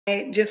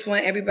I just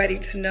want everybody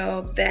to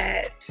know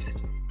that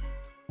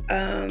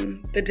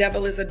the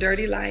devil is a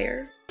dirty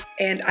liar,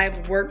 and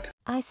I've worked.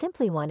 I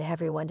simply want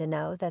everyone to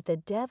know that the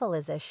devil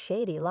is a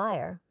shady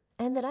liar,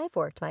 and that I've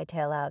worked my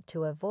tail out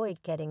to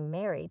avoid getting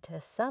married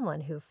to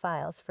someone who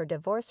files for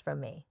divorce from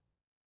me.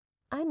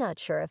 I'm not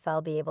sure if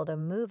I'll be able to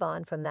move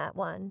on from that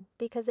one,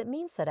 because it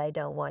means that I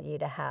don't want you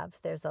to have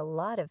there's a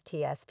lot of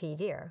TSP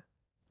here.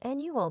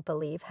 And you won't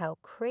believe how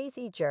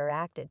crazy Jer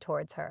acted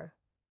towards her.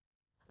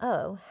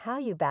 Oh, how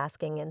you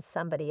basking in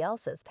somebody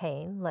else's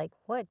pain, like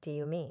what do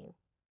you mean?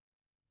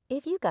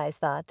 If you guys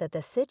thought that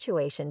the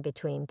situation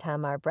between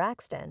Tamar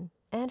Braxton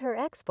and her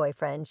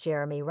ex-boyfriend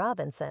Jeremy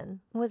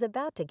Robinson was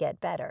about to get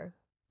better,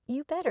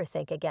 you better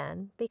think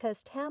again,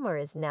 because Tamar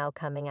is now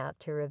coming out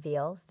to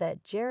reveal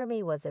that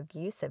Jeremy was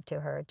abusive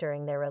to her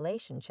during their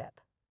relationship.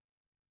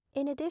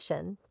 In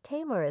addition,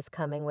 Tamar is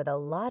coming with a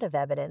lot of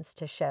evidence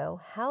to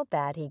show how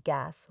bad he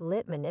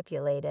gaslit,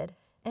 manipulated,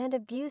 and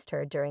abused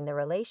her during the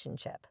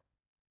relationship.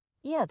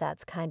 Yeah,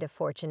 that's kind of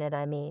fortunate.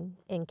 I mean,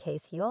 in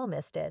case you all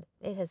missed it,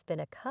 it has been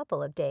a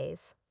couple of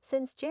days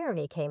since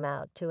Jeremy came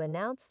out to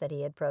announce that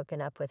he had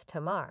broken up with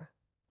Tamar.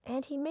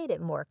 And he made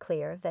it more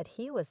clear that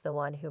he was the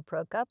one who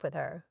broke up with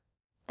her.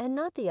 And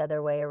not the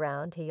other way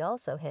around. He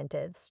also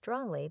hinted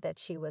strongly that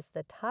she was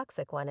the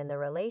toxic one in the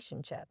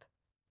relationship,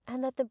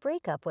 and that the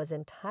breakup was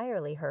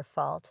entirely her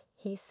fault.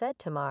 He said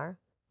Tamar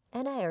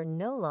and I are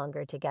no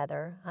longer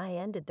together. I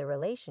ended the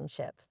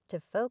relationship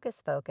to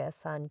focus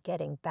on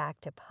getting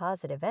back to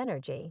positive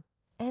energy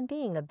and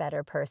being a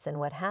better person.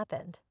 What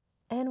happened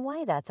and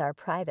why that's our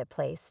private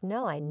place.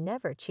 No, I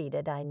never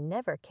cheated. I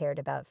never cared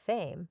about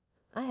fame.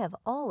 I have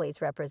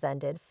always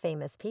represented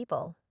famous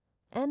people.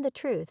 And the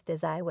truth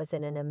is I was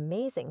in an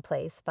amazing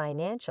place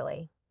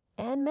financially.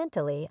 And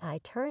mentally, I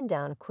turned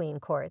down Queen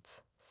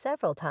Courts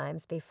several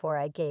times before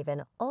I gave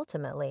in.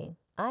 Ultimately,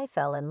 I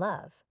fell in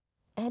love.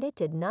 And it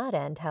did not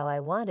end how I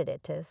wanted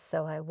it to,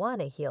 so I want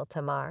to heal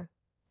Tamar.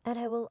 And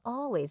I will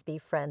always be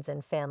friends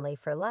and family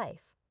for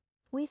life.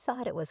 We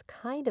thought it was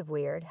kind of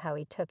weird how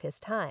he took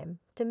his time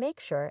to make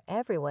sure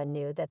everyone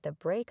knew that the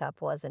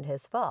breakup wasn't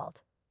his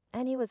fault.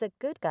 And he was a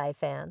good guy.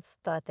 Fans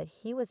thought that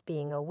he was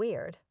being a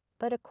weird.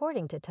 But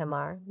according to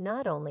Tamar,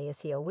 not only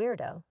is he a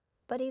weirdo,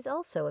 but he's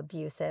also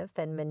abusive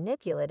and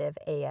manipulative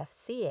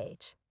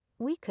AFCH.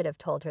 We could have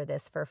told her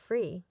this for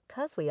free,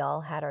 'cause we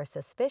all had our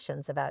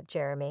suspicions about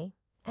Jeremy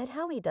and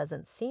how he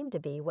doesn't seem to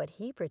be what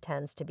he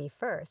pretends to be.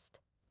 First,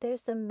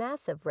 there's the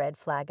massive red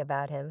flag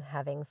about him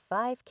having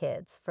 5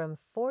 kids from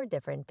 4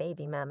 different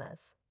baby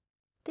mamas.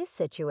 This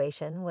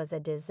situation was a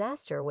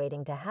disaster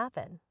waiting to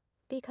happen,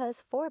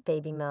 because 4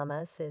 baby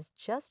mamas is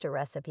just a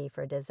recipe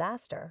for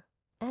disaster,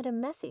 and a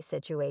messy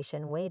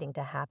situation waiting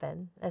to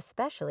happen,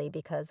 especially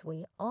because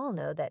we all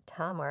know that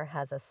Tamar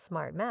has a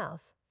smart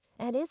mouth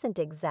and isn't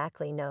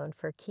exactly known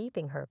for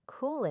keeping her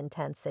cool in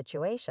tense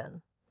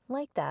situation.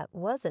 Like that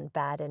wasn't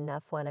bad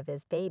enough. One of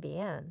his baby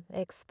Ann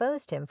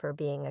exposed him for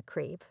being a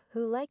creep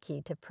who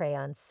liked to prey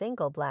on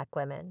single black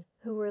women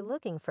who were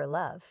looking for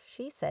love.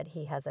 She said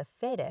he has a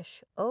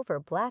fetish over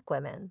black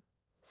women,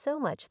 so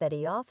much that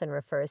he often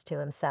refers to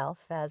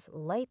himself as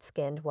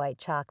light-skinned white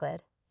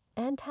chocolate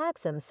and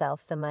tags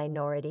himself the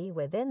minority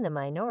within the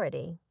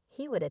minority.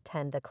 He would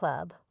attend the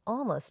club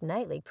almost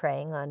nightly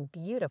preying on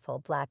beautiful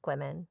black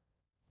women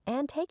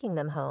and taking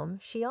them home.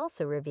 She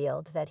also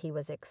revealed that he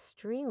was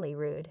extremely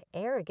rude,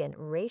 arrogant,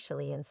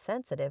 racially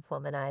insensitive,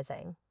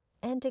 womanizing,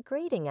 and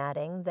degrading,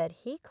 adding that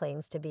he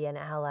claims to be an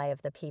ally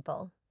of the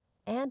people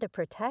and a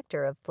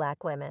protector of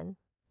black women.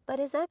 But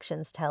his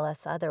actions tell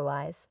us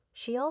otherwise.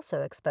 She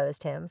also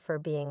exposed him for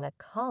being a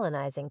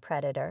colonizing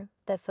predator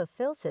that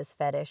fulfills his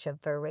fetish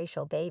of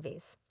biracial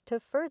babies to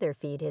further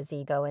feed his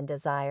ego and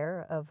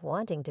desire of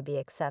wanting to be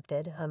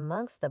accepted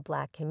amongst the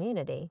black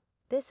community.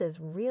 This is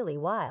really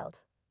wild.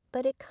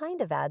 But it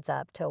kind of adds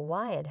up to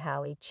why and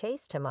how he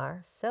chased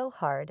Tamar so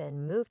hard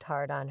and moved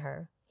hard on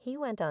her. He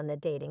went on the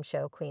dating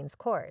show Queen's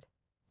Court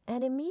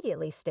and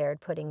immediately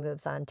started putting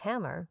moves on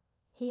Tamar.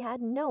 He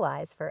had no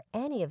eyes for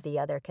any of the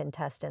other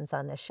contestants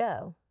on the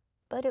show.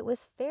 But it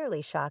was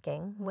fairly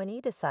shocking when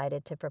he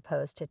decided to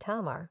propose to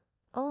Tamar,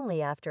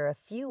 only after a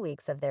few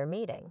weeks of their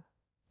meeting.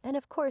 And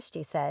of course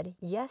she said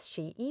yes.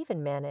 She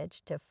even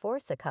managed to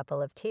force a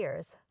couple of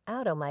tears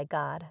out. Oh my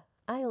God.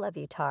 I love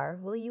you, Tar.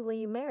 Will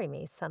you marry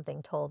me?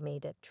 Something told me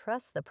to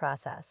trust the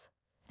process.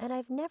 And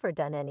I've never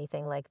done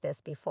anything like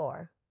this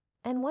before.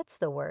 And what's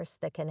the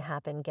worst that can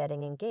happen?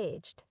 Getting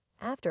engaged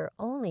after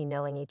only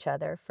knowing each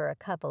other for a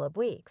couple of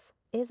weeks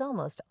is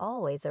almost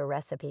always a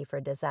recipe for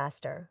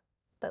disaster.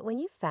 But when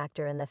you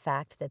factor in the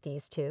fact that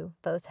these two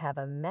both have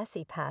a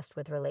messy past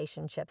with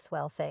relationships,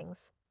 well,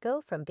 things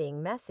go from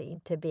being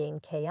messy to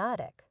being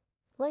chaotic.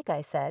 Like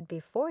I said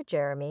before,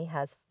 Jeremy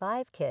has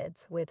 5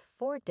 kids with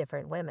 4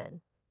 different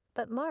women.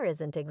 But Mar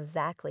isn't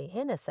exactly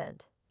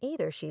innocent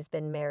either. She's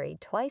been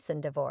married twice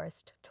and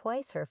divorced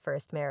twice. Her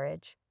first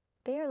marriage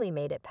barely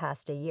made it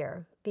past a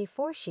year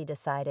before she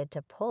decided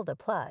to pull the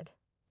plug.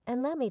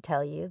 And let me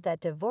tell you that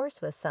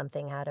divorce was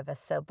something out of a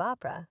soap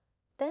opera.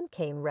 Then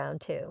came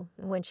round 2,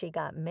 when she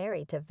got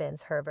married to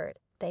Vince Herbert.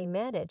 they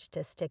managed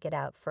to stick it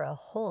out for a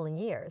whole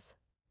years.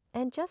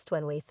 And just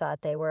when we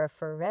thought they were a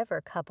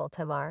forever couple,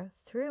 Tamar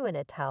threw in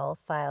a towel,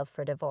 filed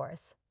for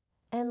divorce,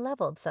 and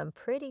leveled some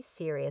pretty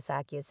serious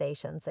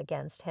accusations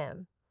against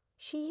him.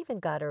 She even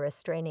got a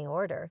restraining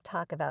order.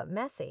 Talk about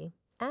messy.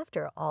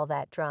 After all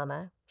that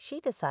drama, she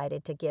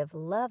decided to give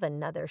love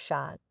another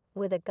shot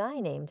with a guy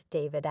named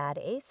David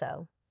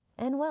Ad-Aso.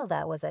 And well,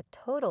 that was a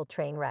total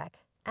train wreck.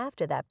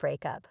 After that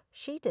breakup,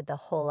 she did the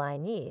whole I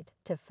need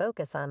to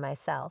focus on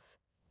myself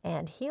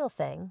and heal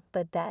thing,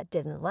 but that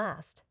didn't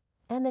last.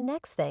 And the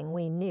next thing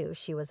we knew,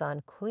 she was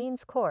on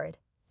Queen's Court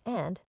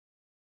and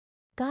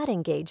got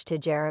engaged to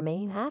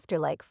Jeremy after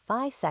like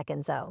 5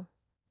 seconds though.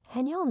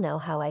 And you'll know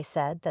how I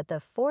said that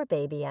the 4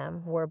 baby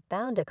were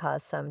bound to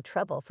cause some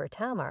trouble for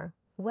Tamar.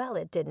 Well,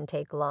 it didn't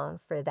take long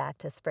for that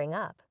to spring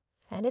up.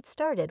 And it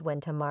started when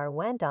Tamar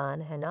went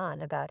on and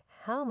on about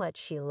how much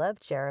she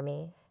loved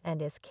Jeremy and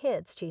his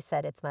kids. She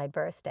said, "It's my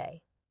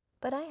birthday,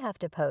 but I have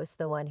to post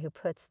the one who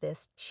puts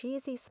this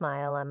cheesy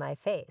smile on my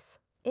face."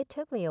 It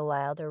took me a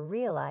while to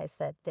realize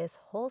that this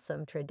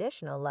wholesome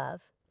traditional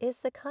love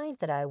is the kind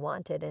that I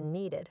wanted and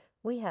needed.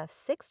 We have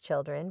 6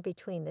 children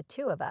between the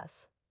 2 of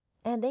us,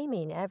 and they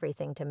mean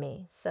everything to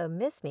me, so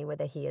miss me with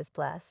a he is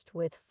blessed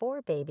with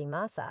 4 baby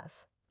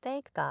masas.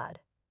 Thank God.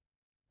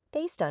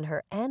 Based on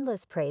her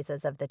endless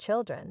praises of the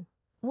children,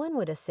 one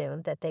would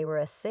assume that they were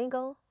a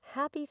single,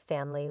 happy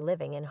family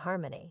living in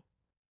harmony.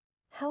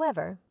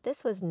 However,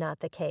 this was not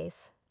the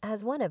case,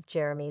 as one of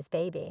Jeremy's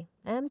baby,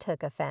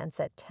 took offense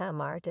at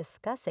Tamar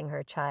discussing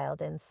her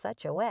child in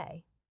such a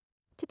way.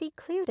 To be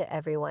clear to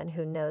everyone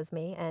who knows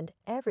me and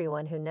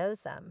everyone who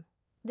knows them,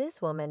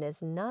 this woman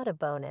is not a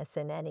bonus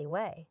in any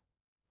way.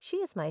 She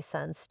is my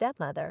son's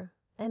stepmother,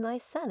 and my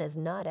son is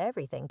not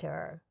everything to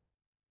her.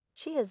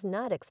 She has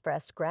not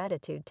expressed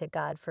gratitude to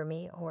God for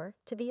me or,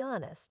 to be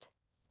honest,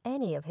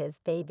 any of his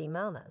baby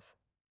mamas.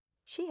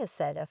 She has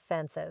said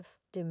offensive,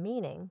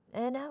 demeaning,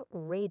 and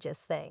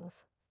outrageous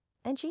things,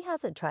 and she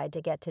hasn't tried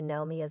to get to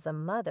know me as a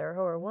mother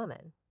or a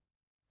woman.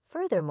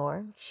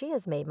 Furthermore, she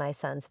has made my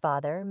son's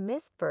father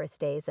miss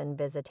birthdays and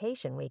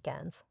visitation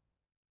weekends.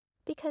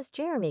 Because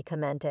Jeremy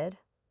commented,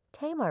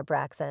 "Tamar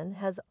Braxton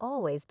has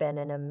always been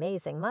an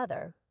amazing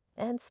mother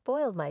and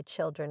spoiled my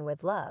children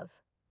with love."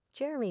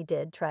 Jeremy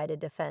did try to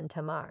defend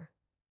Tamar.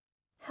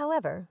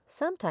 However,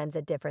 sometimes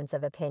a difference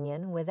of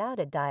opinion without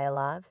a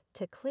dialogue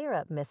to clear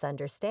up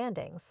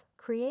misunderstandings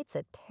creates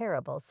a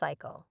terrible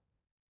cycle.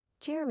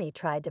 Jeremy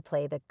tried to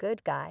play the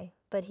good guy,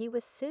 but he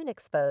was soon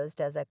exposed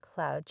as a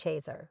cloud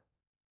chaser.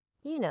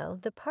 You know,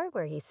 the part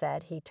where he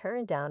said he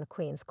turned down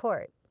Queen's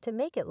Court to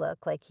make it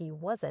look like he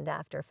wasn't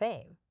after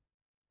fame.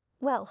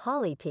 Well,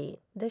 Holly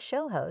Pete, the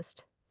show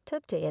host,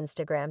 took to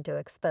Instagram to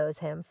expose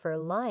him for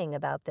lying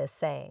about this,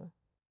 saying,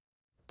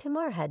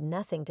 Tamar had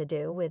nothing to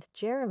do with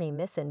Jeremy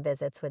missing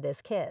visits with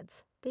his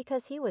kids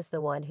because he was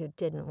the one who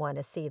didn't want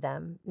to see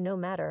them, no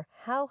matter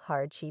how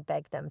hard she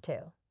begged them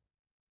to.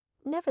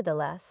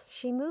 Nevertheless,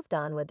 she moved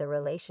on with the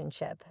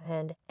relationship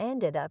and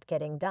ended up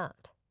getting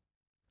dumped.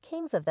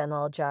 Kings of Them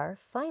All Jar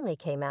finally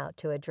came out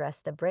to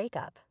address the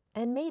breakup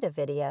and made a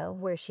video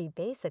where she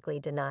basically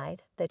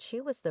denied that she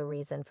was the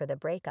reason for the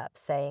breakup,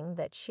 saying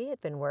that she had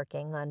been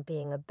working on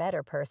being a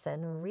better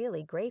person.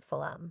 Really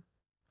grateful.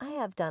 I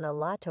have done a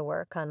lot to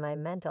work on my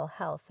mental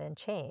health and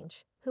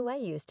change who I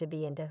used to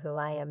be into who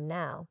I am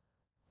now.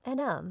 And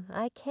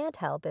I can't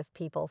help if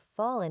people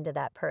fall into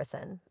that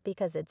person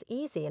because it's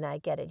easy and I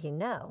get it, you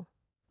know.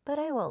 But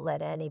I won't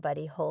let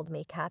anybody hold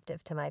me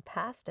captive to my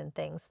past and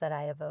things that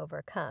I have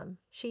overcome.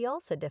 She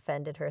also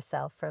defended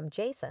herself from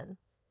Jason,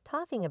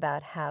 talking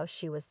about how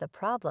she was the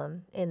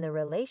problem in the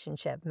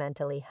relationship,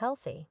 mentally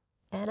healthy.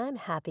 And I'm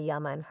happy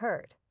I'm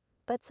hurt.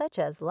 But such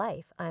as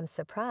life, I'm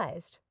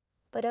surprised.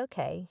 But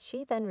okay,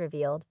 she then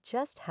revealed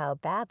just how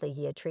badly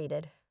he had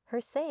treated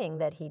her, saying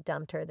that he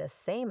dumped her the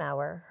same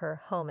hour her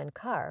home and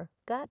car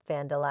got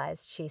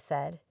vandalized. She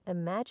said,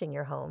 "Imagine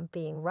your home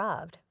being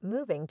robbed,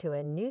 moving to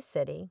a new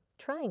city,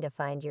 trying to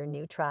find your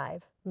new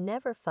tribe,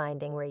 never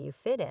finding where you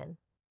fit in,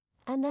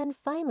 and then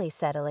finally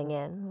settling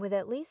in with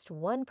at least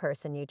one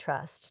person you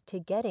trust, to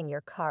getting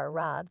your car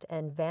robbed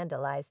and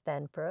vandalized,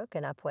 then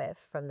broken up with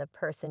from the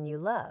person you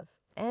love,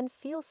 and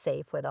feel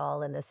safe with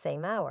all in the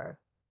same hour."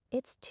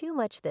 It's too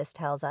much. This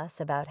tells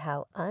us about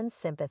how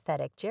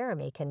unsympathetic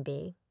Jeremy can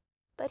be.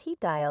 But he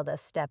dialed a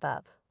step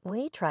up when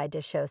he tried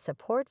to show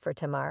support for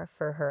Tamar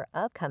for her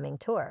upcoming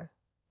tour.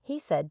 He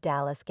said,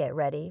 "Dallas, get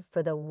ready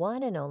for the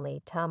one and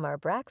only Tamar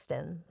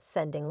Braxton,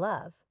 sending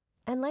love.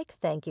 And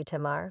thank you,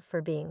 Tamar,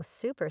 for being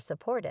super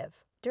supportive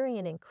during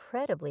an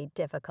incredibly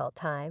difficult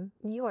time.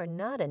 You are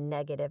not a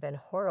negative and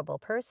horrible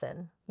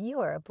person. You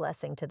are a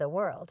blessing to the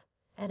world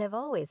and have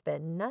always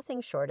been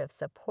nothing short of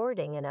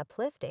supporting and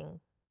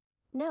uplifting."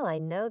 Now I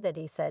know that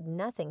he said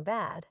nothing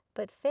bad,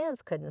 but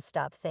fans couldn't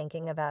stop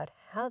thinking about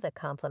how the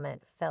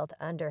compliment felt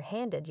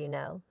underhanded, you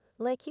know,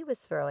 like he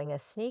was throwing a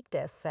sneak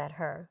diss at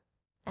her.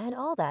 And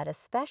all that,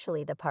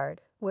 especially the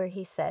part where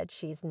he said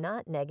she's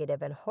not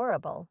negative and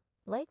horrible,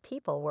 like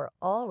people were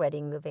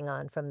already moving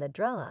on from the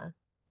drama,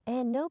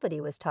 and nobody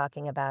was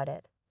talking about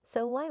it.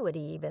 So why would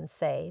he even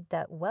say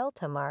that? Well,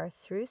 Tamar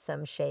threw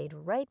some shade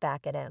right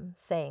back at him,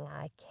 saying,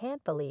 I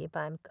can't believe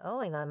I'm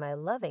going on my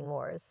loving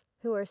wars,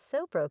 who are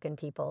so broken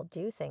people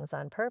do things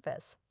on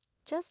purpose.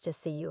 Just to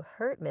see you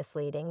hurt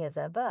misleading is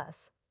a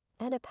bus.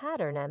 And a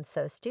pattern I'm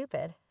so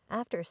stupid.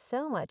 After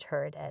so much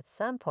hurt at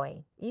some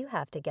point, you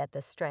have to get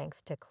the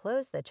strength to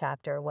close the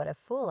chapter. What a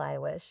fool I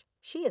wish.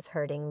 She is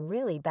hurting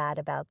really bad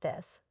about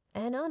this.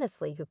 And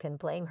honestly, who can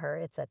blame her?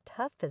 It's a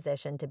tough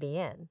position to be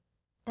in.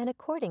 And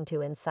according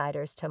to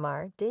insiders,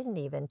 Tamar didn't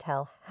even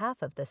tell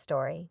half of the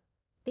story.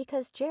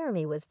 Because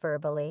Jeremy was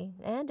verbally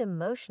and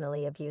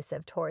emotionally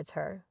abusive towards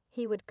her,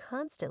 he would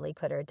constantly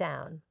put her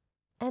down.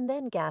 And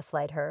then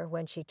gaslight her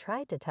when she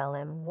tried to tell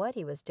him what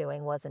he was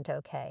doing wasn't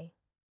okay.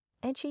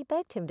 And she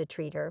begged him to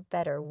treat her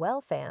better.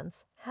 Well,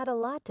 fans had a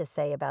lot to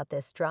say about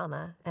this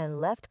drama and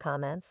left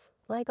comments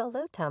like,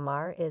 although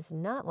Tamar is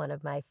not one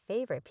of my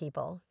favorite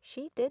people,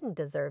 she didn't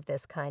deserve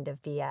this kind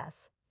of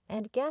BS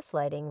and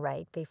gaslighting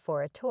right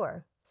before a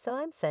tour, so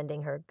I'm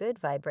sending her good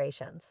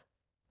vibrations.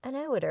 And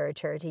I would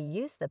urge her to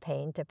use the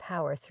pain to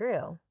power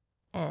through.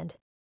 And